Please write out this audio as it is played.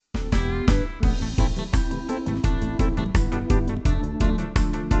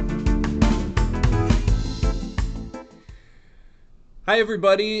Hi,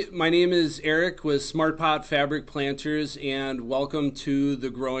 everybody. My name is Eric with Smart Pot Fabric Planters, and welcome to the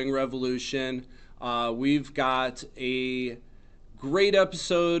Growing Revolution. We've got a great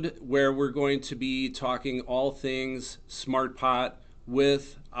episode where we're going to be talking all things Smart Pot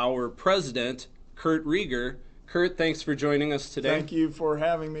with our president, Kurt Reiger. Kurt, thanks for joining us today. Thank you for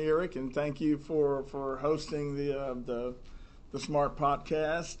having me, Eric, and thank you for hosting the Smart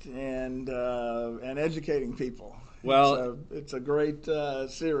Podcast and educating people. Well, it's a great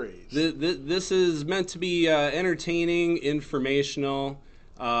series. This is meant to be entertaining, informational,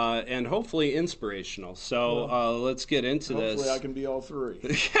 and hopefully inspirational. So let's get into this. Hopefully I can be all three.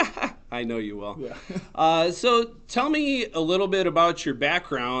 I know you will. Yeah. So tell me a little bit about your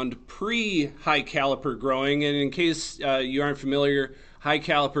background pre-High Caliper Growing. And in case you aren't familiar, High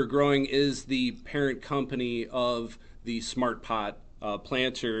Caliper Growing is the parent company of the Smart Pot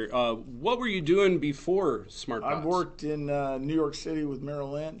planter. What were you doing before Smart Pots? I worked in New York City with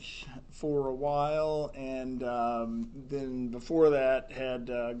Merrill Lynch for a while, and then before that had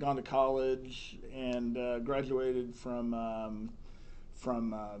gone to college and graduated from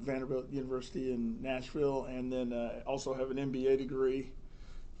Vanderbilt University in Nashville, and then also have an MBA degree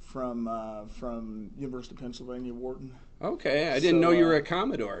from University of Pennsylvania, Wharton. Okay, I didn't know you were a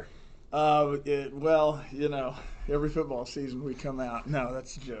Commodore. Well, every football season we come out. No,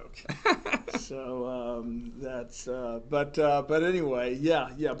 that's a joke. So but anyway, yeah.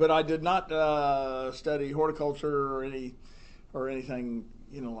 But I did not study horticulture or anything,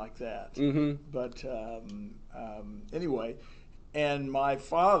 like that. Mm-hmm. But anyway, and my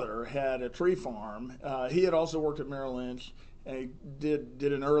father had a tree farm. He had also worked at Merrill Lynch, and he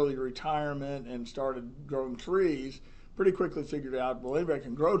did an early retirement and started growing trees. Pretty quickly figured out, well, anybody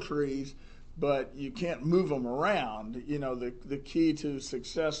can grow trees, but you can't move them around. The key to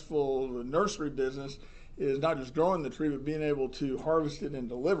successful nursery business is not just growing the tree, but being able to harvest it and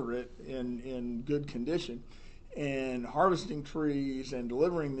deliver it in good condition. And harvesting trees and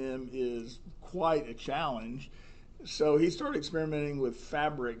delivering them is quite a challenge. So he started experimenting with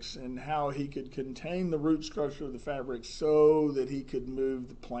fabrics and how he could contain the root structure of the fabric so that he could move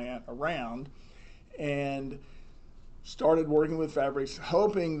the plant around, and started working with fabrics,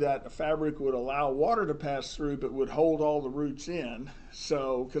 hoping that the fabric would allow water to pass through but would hold all the roots in.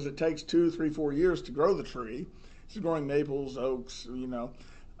 So, because it takes 2, 3, 4 years to grow the tree. It's growing maples, oaks, so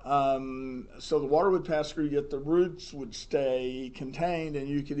the water would pass through, yet the roots would stay contained, and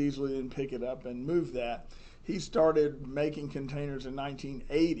you could easily then pick it up and move that. He started making containers in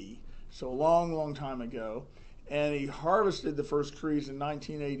 1980, so a long, long time ago. And he harvested the first trees in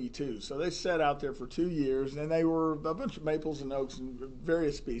 1982. So they sat out there for 2 years, and they were a bunch of maples and oaks and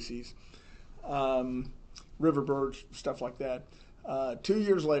various species, river birch, stuff like that. 2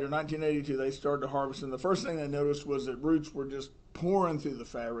 years later, 1982, they started to harvest, and the first thing they noticed was that roots were just pouring through the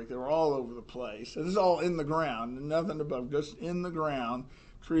fabric. They were all over the place. And this is all in the ground, nothing above, just in the ground,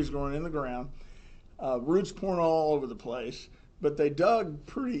 trees growing in the ground, roots pouring all over the place. But they dug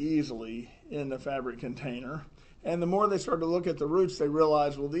pretty easily in the fabric container. And the more they started to look at the roots, they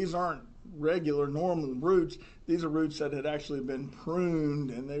realized, well, these aren't regular, normal roots. These are roots that had actually been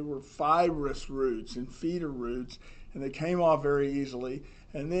pruned, and they were fibrous roots and feeder roots, and they came off very easily.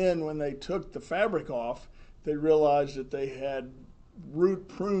 And then when they took the fabric off, they realized that they had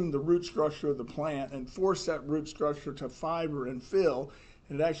pruned the root structure of the plant and forced that root structure to fiber and fill.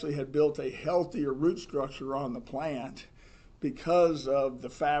 And it actually had built a healthier root structure on the plant because of the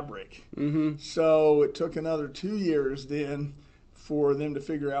fabric. Mm-hmm. So it took another 2 years then for them to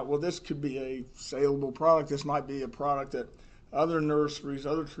figure out, well, this could be a saleable product. This might be a product that other nurseries,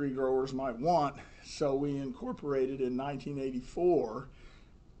 other tree growers might want. So we incorporated in 1984,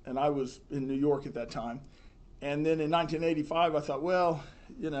 and I was in New York at that time. And then in 1985, I thought, well,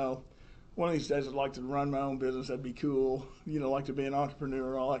 one of these days I'd like to run my own business. That'd be cool. Like to be an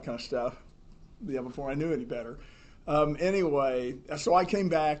entrepreneur, all that kind of stuff. Yeah, before I knew any better. Anyway, so I came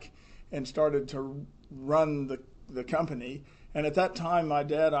back and started to run the company. And at that time, my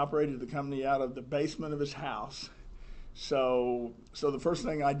dad operated the company out of the basement of his house. So the first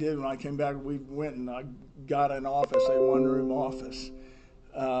thing I did when I came back, we went and I got an office, a one-room office.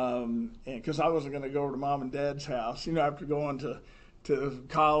 Because I wasn't going to go over to mom and dad's house, after going to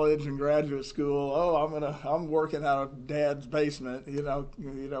college and graduate school. I'm working out of dad's basement,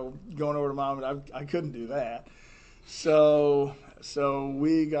 going over to mom, and I couldn't do that. So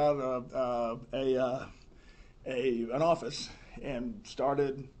we got an office and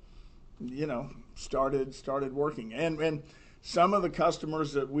started working. And some of the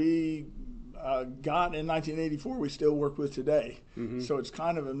customers that we got in 1984, we still work with today. Mm-hmm. So it's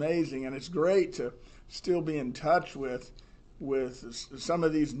kind of amazing, and it's great to still be in touch with some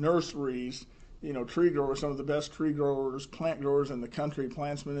of these nurseries, tree growers, some of the best tree growers, plant growers in the country,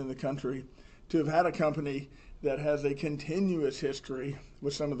 plantsmen in the country, to have had a company that has a continuous history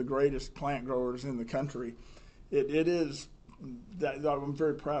with some of the greatest plant growers in the country. It is that I'm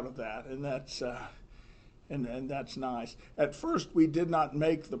very proud of that, and that's nice. At first, we did not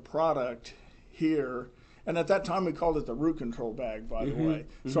make the product here, and at that time we called it the root control bag, by the way.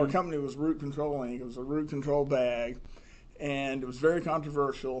 So our company was Root Control Inc. It was a root control bag, and it was very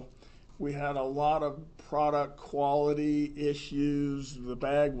controversial. We had a lot of product quality issues. The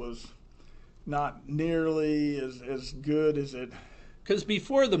bag was not nearly as good as it. Because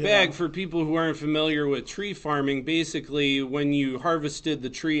before the bag, for people who aren't familiar with tree farming, basically when you harvested the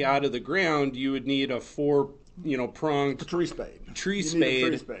tree out of the ground, you would need a pronged tree spade.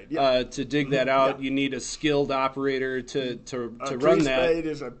 To dig that out. You need a skilled operator to run that. A tree spade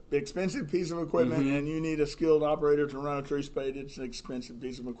is an expensive piece of equipment, and you need a skilled operator to run a tree spade. It's an expensive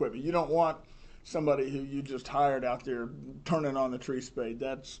piece of equipment. You don't want somebody who you just hired out there turning on the tree spade.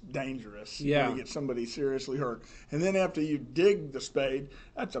 That's dangerous. Yeah. You're going to get somebody seriously hurt. And then after you dig the spade,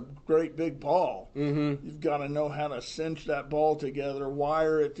 that's a great big ball. You've got to know how to cinch that ball together,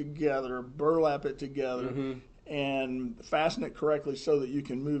 wire it together, burlap it together, and fasten it correctly so that you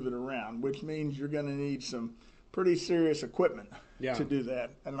can move it around, which means you're going to need some pretty serious equipment to do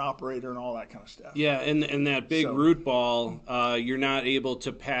that, and an operator and all that kind of stuff. Yeah, and that big root ball, you're not able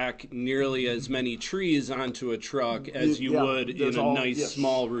to pack nearly as many trees onto a truck as you would in a nice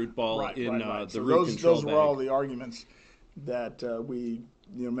small root ball the so root control those bag. were all the arguments that we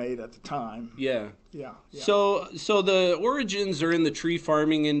made at the time. Yeah. Yeah. So the origins are in the tree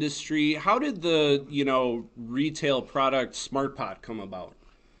farming industry. How did the retail product Smart Pot come about?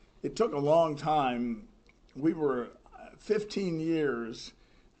 It took a long time. We were 15 years,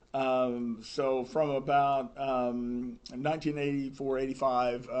 so from about 1984,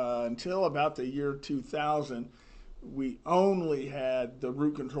 85 until about the year 2000, we only had the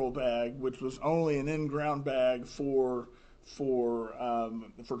root control bag, which was only an in-ground bag for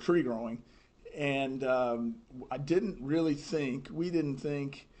tree growing, and we didn't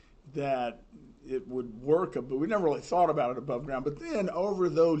think that it would work, but we never really thought about it above ground. But then over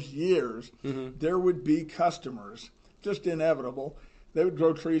those years, there would be customers, just inevitable. They would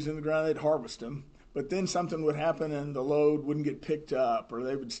grow trees in the ground, they'd harvest them, but then something would happen and the load wouldn't get picked up, or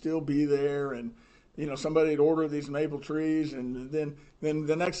they would still be there, and somebody would order these maple trees, and then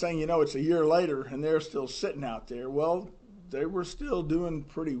the next thing you know, it's a year later and they're still sitting out there. Well, they were still doing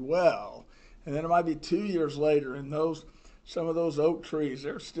pretty well, and then it might be 2 years later, and some of those oak trees,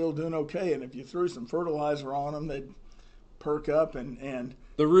 they're still doing okay, and if you threw some fertilizer on them, they'd perk up, and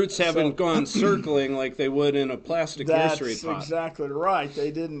the roots haven't gone circling like they would in a plastic nursery pot. That's exactly right. They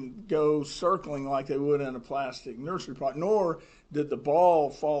didn't go circling like they would in a plastic nursery pot, nor did the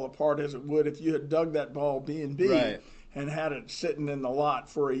ball fall apart as it would if you had dug that ball B&B and had it sitting in the lot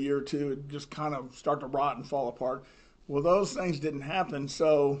for a year or two. It'd just kind of start to rot and fall apart. Well, those things didn't happen,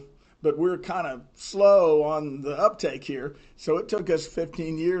 but we're kind of slow on the uptake here, so it took us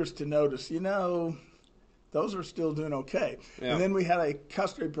 15 years to notice, those are still doing okay. Yeah. And then we had a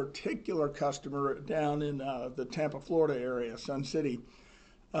particular customer down in the Tampa, Florida area, Sun City,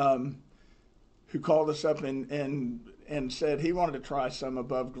 who called us up and said he wanted to try some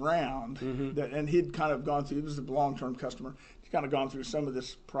above ground. And he'd kind of gone through, he was a long-term customer, he'd kind of gone through some of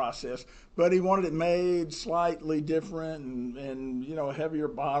this process, but he wanted it made slightly different and a heavier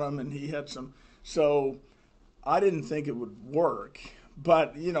bottom, and he had some, so I didn't think it would work.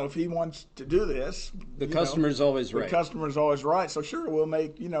 But, if he wants to do this, the customer's always right. The customer's always right. So sure, we'll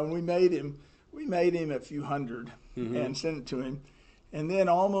make, and we made him a few hundred and sent it to him. And then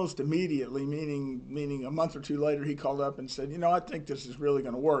almost immediately, meaning a month or two later, he called up and said, I think this is really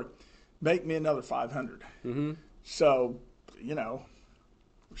going to work. Make me another 500. So,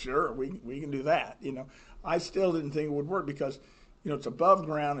 sure, we can do that. I still didn't think it would work because, it's above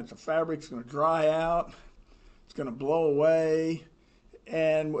ground, it's a fabric, it's going to dry out, it's going to blow away.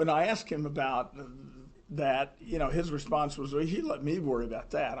 And when I asked him about that, his response was, well, he let me worry about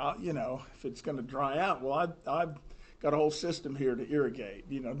that. If it's going to dry out, well, I've got a whole system here to irrigate.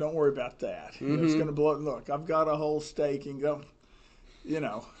 Don't worry about that. It's going to blow. Look, I've got a whole stake and go.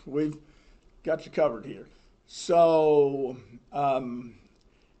 We've got you covered here. So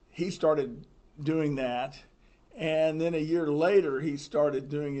he started doing that. And then a year later, he started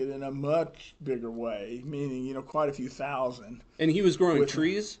doing it in a much bigger way, meaning, quite a few thousand. And he was growing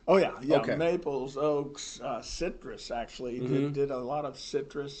trees? Oh, yeah. Okay. Maples, oaks, citrus, actually. Did a lot of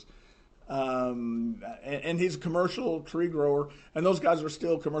citrus. And he's a commercial tree grower. And those guys are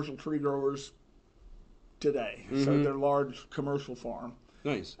still commercial tree growers today. So they're large commercial farm.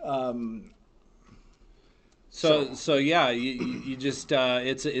 Nice. So yeah, you just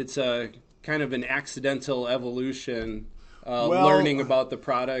it's a kind of an accidental evolution, learning about the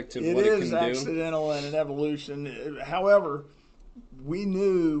product and what it can do. It is accidental and an evolution. However, we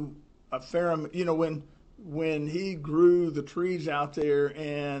knew a fair amount. When he grew the trees out there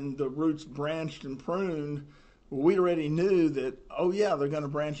and the roots branched and pruned, we already knew that, oh yeah, they're going to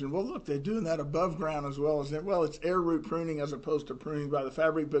branch. And well, look, they're doing that above ground as well as that. Well, it's air root pruning as opposed to pruning by the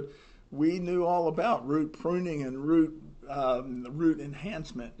fabric, but we knew all about root pruning and root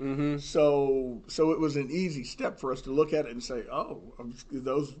enhancement. So it was an easy step for us to look at it and say, oh,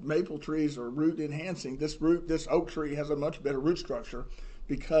 those maple trees are root enhancing. This oak tree has a much better root structure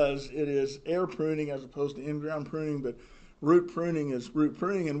because it is air pruning as opposed to in-ground pruning. But root pruning is root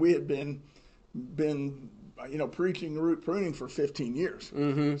pruning, and we had been preaching root pruning for 15 years.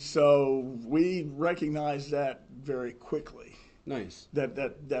 So we recognized that very quickly. Nice.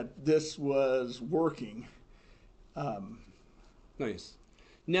 That this was working. Nice.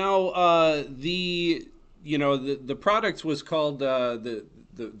 Now the product was called the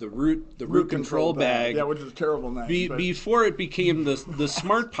root control bag. Yeah, which is a terrible name. Before it became the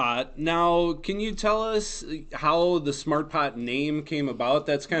Smart Pot. Now, can you tell us how the Smart Pot name came about?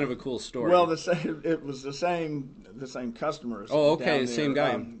 That's kind of a cool story. Well, it was the same customers. Oh, okay, same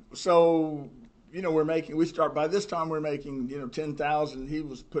guy. By this time we're making 10,000. He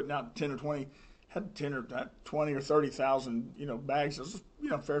was putting out 10 or 20, had 10 or 20 or 30,000 bags. It was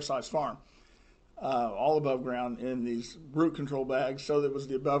fair size farm. All above ground in these root control bags. So it was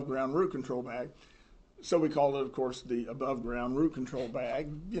the above ground root control bag. So we called it, of course, the above ground root control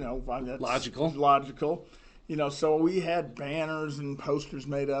bag. That's logical. So we had banners and posters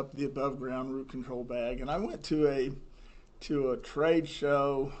made up the above ground root control bag. And I went to a trade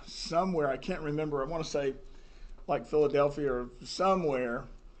show somewhere. I can't remember. I want to say like Philadelphia or somewhere.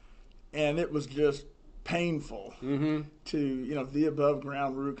 And it was just painful to, the above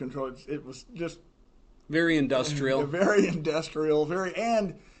ground root control. It was just very industrial.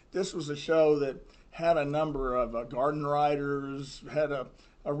 And this was a show that had a number of garden writers, had a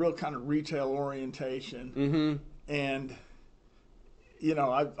real kind of retail orientation. And,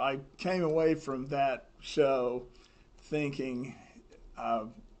 I came away from that show thinking,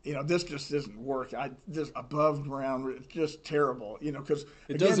 this just doesn't work. This above ground, it's just terrible, because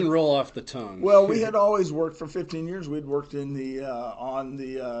it doesn't roll off the tongue. Well, we had always worked for 15 years. We'd worked in on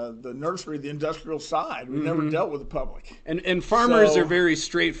the nursery, the industrial side. We never dealt with the public. And farmers are very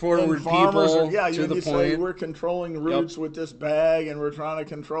straightforward people. To the point. Say we're controlling roots with this bag, and we're trying to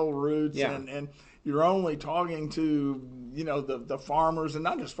control roots, and you're only talking to the farmers, and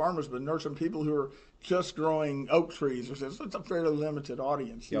not just farmers, but nursery people who are just growing oak trees. It's a fairly limited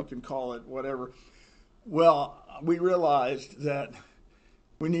audience. You can call it whatever. Well, we realized that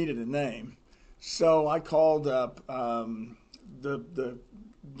we needed a name. So I called up the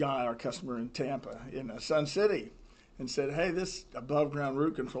guy, our customer in Tampa, in Sun City, and said, hey, this above ground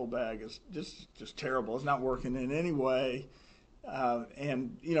root control bag is just terrible. It's not working in any way.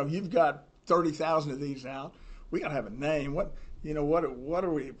 And you've got 30,000 of these out. We got to have a name. What are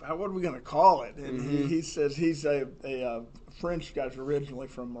we going to call it? And he says he's a French guy originally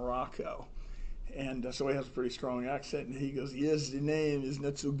from Morocco, and so he has a pretty strong accent. And he goes, "Yes, the name is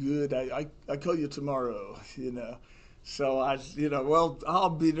not so good. I call you tomorrow." So I'll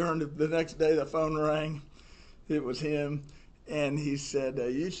be darned if the next day the phone rang. It was him. And he said,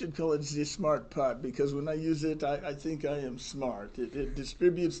 you should call it the Smart Pot, because when I use it, I think I am smart. It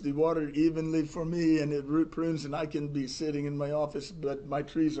distributes the water evenly for me, and it root prunes, and I can be sitting in my office, but my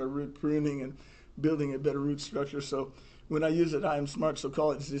trees are root pruning and building a better root structure. So when I use it, I am smart, so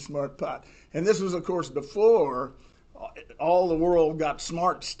call it the Smart Pot. And this was, of course, before all the world got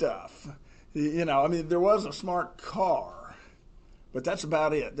smart stuff. There was a smart car, but that's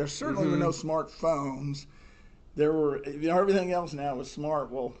about it. There certainly were no smartphones. There were, everything else now was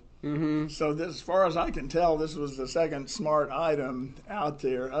smart. Well, so this, as far as I can tell, this was the second smart item out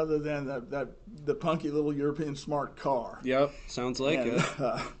there, other than the punky little European smart car. Yep, sounds like it.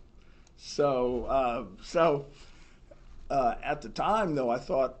 At the time, though, I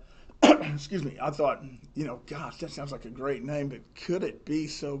thought, gosh, that sounds like a great name, but could it be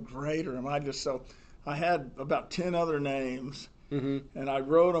so great, or am I just so? I had about 10 other names. And I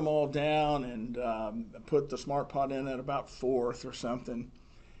wrote them all down and put the Smart Pot in at about 4th or something,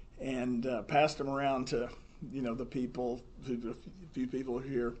 and passed them around to, the people, a few people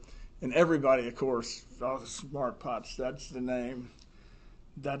here, and everybody, of course, the Smart Pots. That's the name.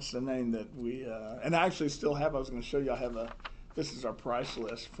 That's the name that we, and I actually still have. I was going to show you. This is our price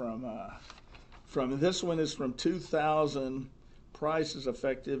list from This one is from 2000. Price is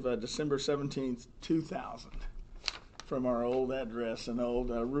effective December 17th, 2000. From our old address and old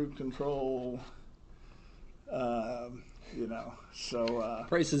root control. So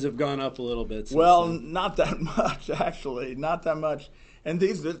prices have gone up a little bit. Well, not that much actually, not that much. And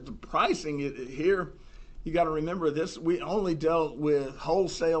the pricing here, you got to remember this. We only dealt with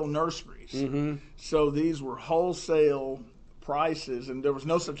wholesale nurseries, so these were wholesale prices, and there was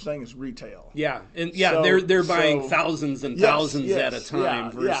no such thing as retail. Yeah, and they're buying thousands and thousands at a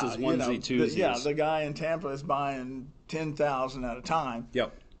time versus onesie twosies. The guy in Tampa is buying 10,000 at a time.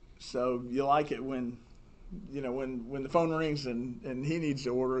 Yep. So you like it when the phone rings and he needs to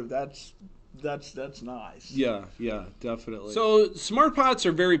order. That's nice. Yeah, definitely. So smart pots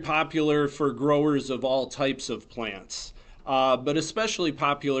are very popular for growers of all types of plants, but especially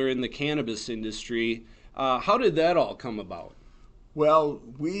popular in the cannabis industry. How did that all come about? Well,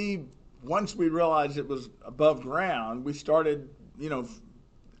 once we realized it was above ground, we started,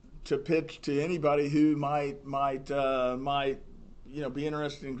 to pitch to anybody who might be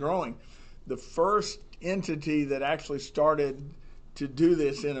interested in growing. The first entity that actually started to do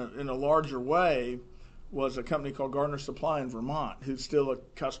this in a larger way was a company called Gardner Supply in Vermont, who's still a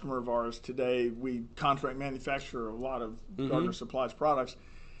customer of ours today. We contract manufacture a lot of Gardner Supply's products,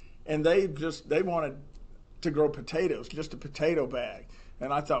 and they wanted to grow potatoes, just a potato bag.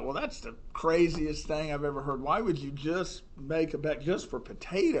 And I thought, well, that's the craziest thing I've ever heard. Why would you just make a bag just for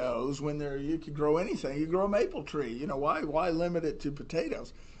potatoes when you could grow anything? You grow a maple tree. Why limit it to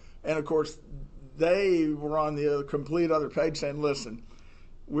potatoes? And of course, they were on the complete other page saying, listen,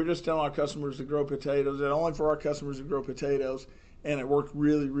 we're just telling our customers to grow potatoes, and only for our customers to grow potatoes, and it worked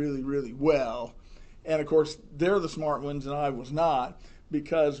really, really, really well. And of course, they're the smart ones, and I was not,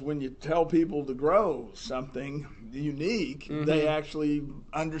 because when you tell people to grow something unique, they actually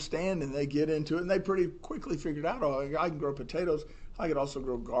understand and they get into it, and they pretty quickly figured out, I can grow potatoes, I could also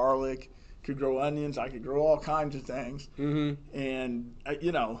grow garlic, could grow onions, I could grow all kinds of things. And,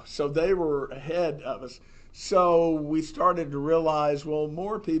 so they were ahead of us. So we started to realize, well,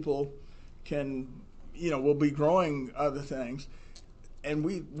 more people will be growing other things. And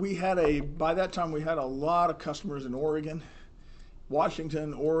by that time, we had a lot of customers in Oregon.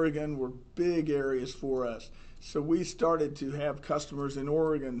 Washington, Oregon were big areas for us. So we started to have customers in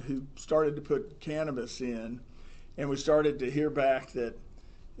Oregon who started to put cannabis in, and we started to hear back that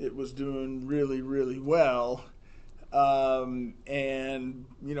it was doing really, really well, and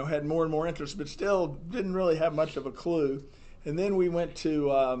had more and more interest, but still didn't really have much of a clue. And then we went to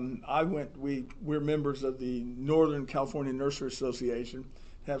we're members of the Northern California Nursery Association,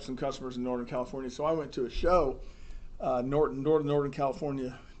 have some customers in Northern California. So I went to a show, Northern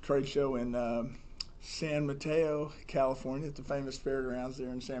California trade show in San Mateo, California, at the famous fairgrounds there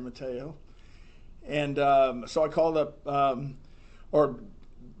in San Mateo. And so I called up,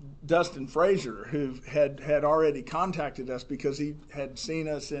 Dustin Frazier, who had already contacted us because he had seen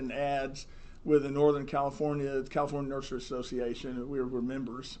us in ads with the California Nursery Association. We were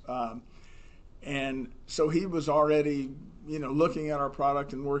members. And so he was already, looking at our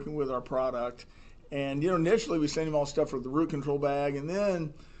product and working with our product. And, initially we sent him all stuff for the root control bag. And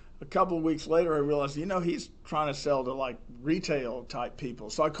then a couple of weeks later, I realized, he's trying to sell to like retail type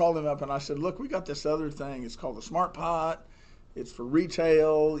people. So I called him up and I said, look, we got this other thing. It's called the Smart Pot. It's for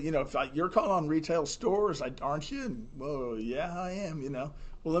retail. You're calling on retail stores, aren't you? And, well, yeah, I am,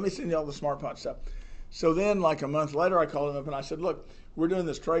 Well, let me send you all the Smart Pot stuff. So then like a month later, I called him up and I said, look, we're doing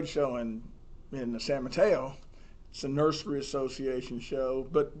this trade show in San Mateo. It's a nursery association show,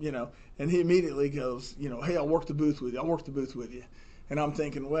 but, and he immediately goes, hey, I'll work the booth with you. And I'm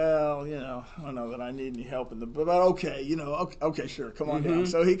thinking, well, I don't know that I need any help but okay, okay, sure, come on down.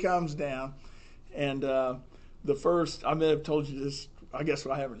 So he comes down, and I may have told you this, I guess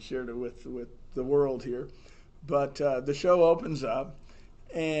I haven't shared it with the world here, but the show opens up,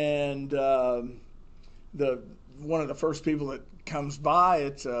 and one of the first people that comes by,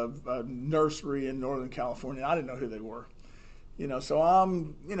 it's a nursery in Northern California. I didn't know who they were. So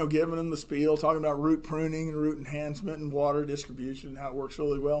I'm, giving them the spiel, talking about root pruning and root enhancement and water distribution and how it works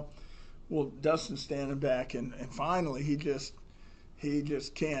really well. Well, Dustin's standing back, and finally he just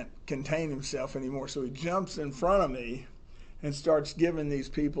can't contain himself anymore. So he jumps in front of me and starts giving these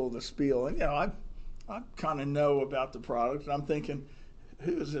people the spiel. And, I kind of know about the product, and I'm thinking,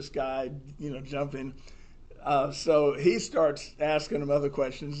 who is this guy, jumping? So he starts asking them other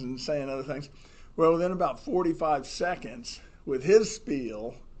questions and saying other things. Well, within about 45 seconds, with his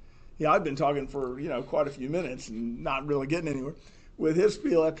spiel, I've been talking for, quite a few minutes and not really getting anywhere. With his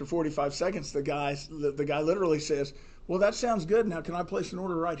spiel, after 45 seconds, the guy literally says, well, that sounds good. Now, can I place an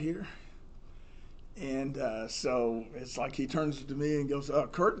order right here? And so it's like he turns to me and goes,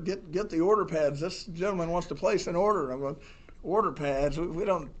 Kurt, get the order pads. This gentleman wants to place an order. I'm going, order pads? We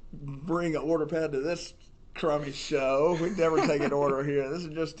don't bring an order pad to this crummy show. We'd never take an order here. This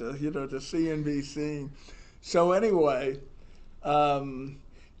is just to see and be seen. So anyway, and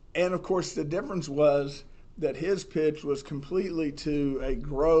of course the difference was that his pitch was completely to a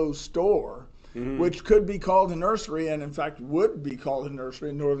grow store, which could be called a nursery, and in fact would be called a nursery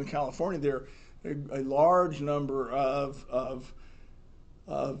in Northern California. There a large number of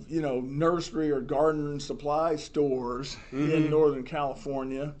nursery or garden supply stores in Northern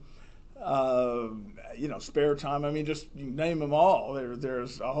California. Spare time. I mean, just you name them all.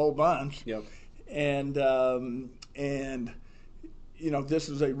 There's a whole bunch. Yep. And this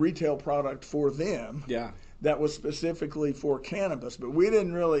is a retail product for them. Yeah. That was specifically for cannabis, but we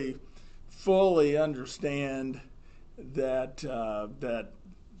didn't really fully understand that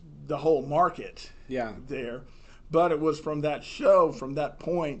the whole market there. But it was from that show, from that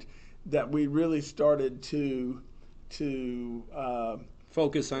point, that we really started to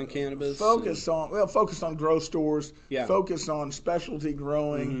focus on cannabis. Focus on grow stores. Yeah. Focus on specialty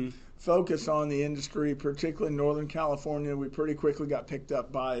growing. Focus on the industry, particularly in Northern California. We pretty quickly got picked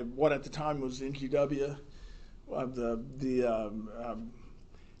up by what at the time was NQW,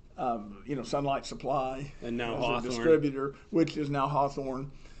 Sunlight Supply, and now as Hawthorne. a distributor, which is now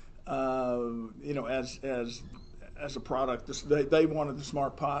Hawthorne. As a product, they wanted the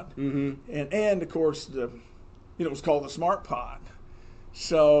Smart Pot, and of course it was called the Smart Pot.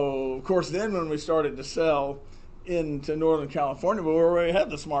 So of course then when we started to sell into Northern California, we already had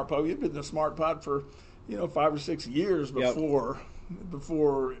the Smart Pot. We'd been the Smart Pot for 5 or 6 years before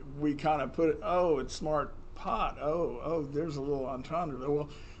we kind of put it. Oh, it's Smart Pot. Oh, there's a little entendre there. Well,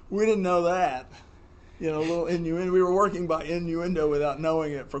 we didn't know that. A little innuendo. We were working by innuendo without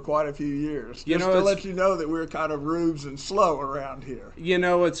knowing it for quite a few years. Just to let you know that we're kind of rubes and slow around here.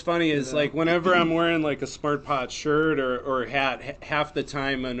 What's funny is like whenever I'm wearing like a Smart Pot shirt or hat, half the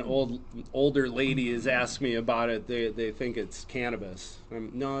time an older lady has asked me about it. They think it's cannabis.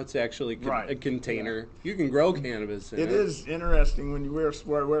 No, it's actually a container. Yeah. You can grow cannabis in it. It is interesting when you wear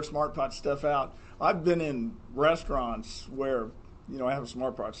Smart Pot stuff out. I've been in restaurants where I have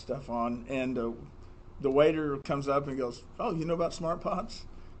Smart Pot stuff on, and the waiter comes up and goes, "Oh, you know about Smart Pots?"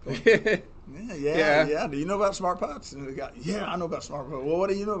 Yeah. Do you know about Smart Pots? And the guy, "Yeah, I know about Smart Pots." Well, what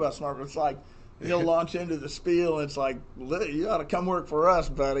do you know about Smart Pots? It's like he'll launch into the spiel, and it's like, "You ought to come work for us,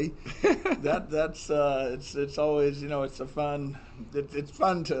 buddy." It's always it's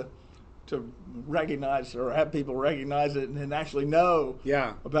fun to recognize or have people recognize it and actually know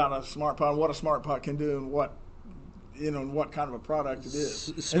about a Smart Pot and what a Smart Pot can do and what kind of a product it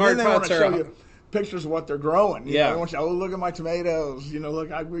is. Smart Pots are pictures of what they're growing. They want you, look at my tomatoes. Look,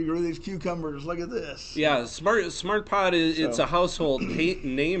 I grew these cucumbers. Look at this. Yeah, Smart Pot it's a household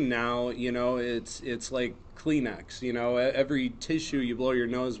name now. It's like Kleenex. Every tissue you blow your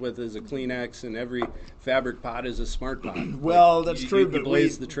nose with is a Kleenex, and every fabric pot is a Smart Pot. Well, that's true. You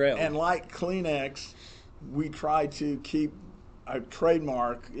blaze the trail. And like Kleenex, we try to keep a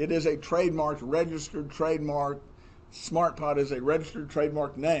trademark. It is a trademark, registered trademark. Smart Pot is a registered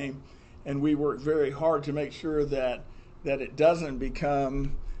trademark name. And we work very hard to make sure that it doesn't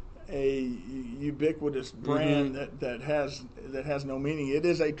become a ubiquitous brand that has no meaning. It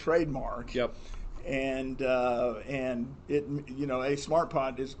is a trademark. Yep. And it a Smart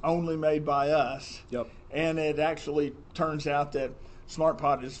Pot is only made by us. Yep. And it actually turns out that Smart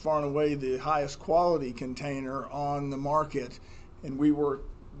Pot is far and away the highest quality container on the market, and we work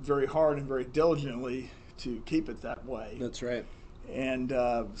very hard and very diligently to keep it that way. That's right. And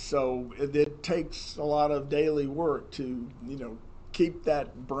so it takes a lot of daily work to, keep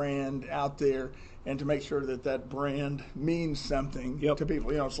that brand out there and to make sure that brand means something to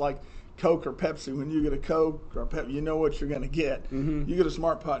people. It's like Coke or Pepsi. When you get a Coke or Pepsi, you know what you're going to get. You get a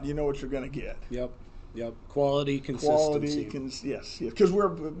Smart Pot, you know what you're going to get. Yep. Quality, consistency. Yes. Because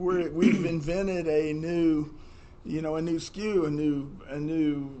we've invented a new SKU, a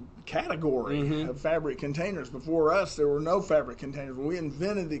new category of fabric containers. Before us, there were no fabric containers. We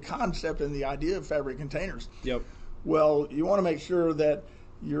invented the concept and the idea of fabric containers. Yep. Well, you want to make sure that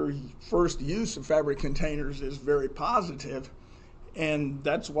your first use of fabric containers is very positive, and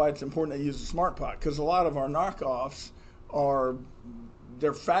that's why it's important to use a Smart Pot, because a lot of our knockoffs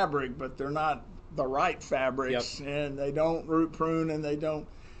they're fabric, but they're not the right fabrics, and they don't root prune, and they don't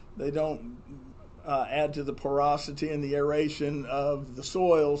add to the porosity and the aeration of the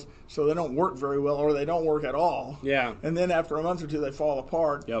soils, so they don't work very well, or they don't work at all. Yeah. And then after a month or two, they fall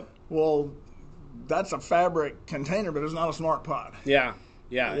apart. Yep. Well, that's a fabric container, but it's not a Smart Pot. Yeah.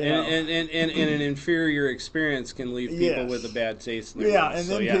 Yeah, You know. and an inferior experience can leave people Yes. with a bad taste in their Yeah, mouth. and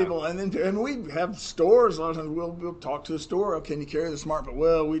So, then yeah. people, and we have stores. A lot of times we'll talk to the store. Oh, can you carry the smart? But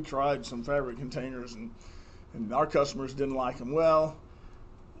well, we tried some fabric containers, and our customers didn't like them. Well,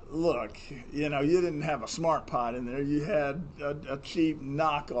 look, you didn't have a smart pot in there. You had a cheap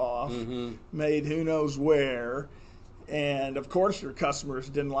knockoff made who knows where, and of course your customers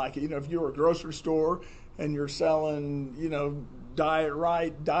didn't like it. If you're a grocery store and you're selling,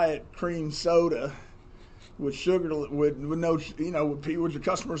 diet cream soda with sugar, with no, would your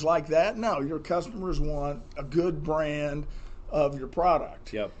customers like that? No, your customers want a good brand of your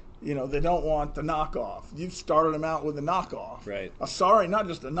product. Yep. They don't want the knockoff. You've started them out with a knockoff. Right. Not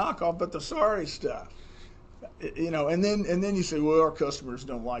just a knockoff, but the sorry stuff. And then you say, well, our customers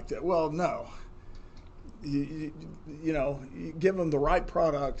don't like that. Well, no. You give them the right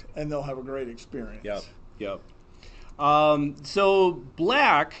product, and they'll have a great experience. Yep. So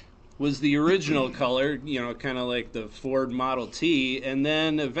black was the original color, kind of like the Ford Model T, and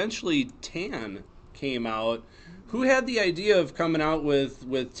then eventually tan came out. Who had the idea of coming out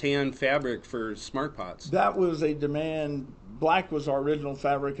with tan fabric for smart pots? That was a demand. Black was our original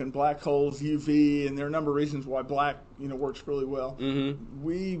fabric, and black holds UV, and there are a number of reasons why black, works really well. Mm-hmm.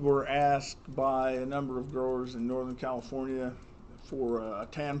 We were asked by a number of growers in Northern California for a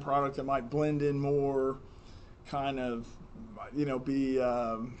tan product that might blend in more, kind of, be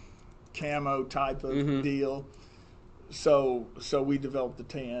camo type of deal. So we developed the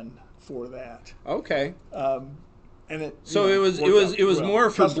tan for that. Okay. And it was more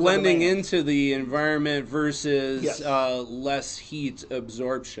for Customer blending demand. into the environment versus Yes. less heat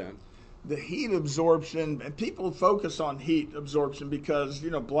absorption. The heat absorption, and people focus on heat absorption because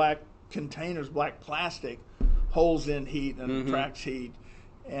black containers, black plastic holds in heat and attracts heat,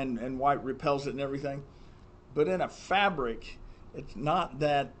 and white repels it and everything. But in a fabric, it's not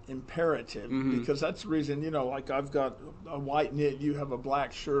that imperative because that's the reason, like I've got a white knit, you have a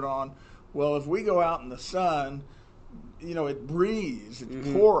black shirt on. Well, if we go out in the sun, it breathes, it's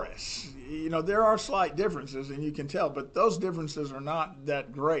porous. There are slight differences, and you can tell, but those differences are not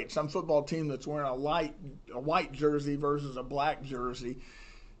that great. Some football team that's wearing a white jersey versus a black jersey,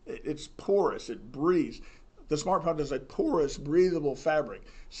 it's porous, it breathes. The Smart Pot is a porous, breathable fabric,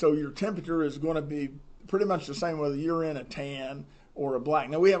 so your temperature is going to be pretty much the same whether you're in a tan or a black.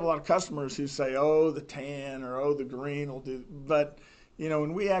 Now, we have a lot of customers who say, oh, the tan or oh, the green will do, but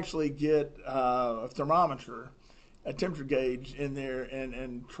when we actually get a thermometer, a temperature gauge in there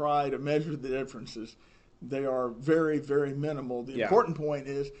and try to measure the differences, they are very, very minimal. The important point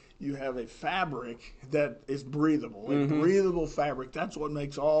is you have a fabric that is breathable, a breathable fabric. That's what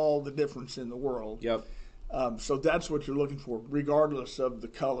makes all the difference in the world. Yep. So that's what you're looking for, regardless of the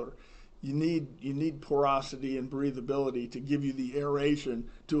color. You need porosity and breathability to give you the aeration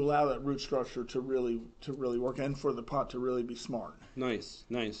to allow that root structure to really work, and for the pot to really be smart. Nice.